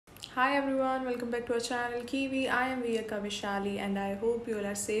Hi everyone, welcome back to our channel KiVi. I am Viyaka Vishali and I hope you all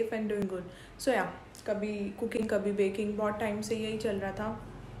are safe and doing good. So yeah, कभी cooking कभी baking बहुत time से यही चल रहा था.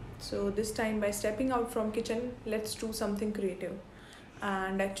 So this time by stepping out from kitchen, let's do something creative.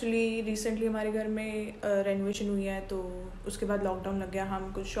 And actually recently हमारे घर में renovation हुई है तो उसके बाद lockdown लग गया,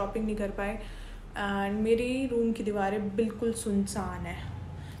 हम कुछ shopping नहीं कर पाए and मेरी room की दीवारें बिल्कुल सुनसान है.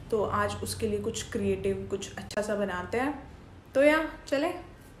 तो आज उसके लिए कुछ creative कुछ अच्छा सा बनाते हैं. तो यार चले.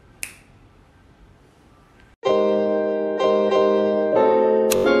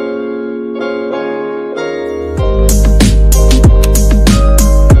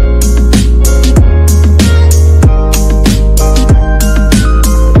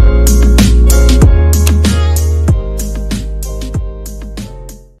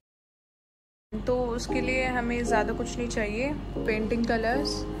 तो उसके लिए हमें ज़्यादा कुछ नहीं चाहिए. Painting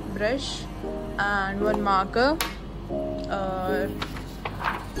colours, brush and one marker.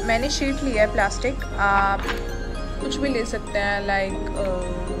 मैंने शीट लिया है प्लास्टिक. आप कुछ भी ले सकते हैं, लाइक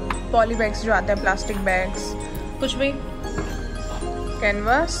पॉली बैग्स जो आते हैं, प्लास्टिक बैग्स, कुछ भी.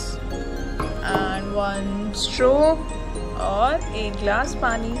 कैनवास एंड वन स्ट्रो और एक ग्लास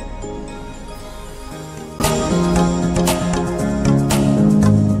पानी.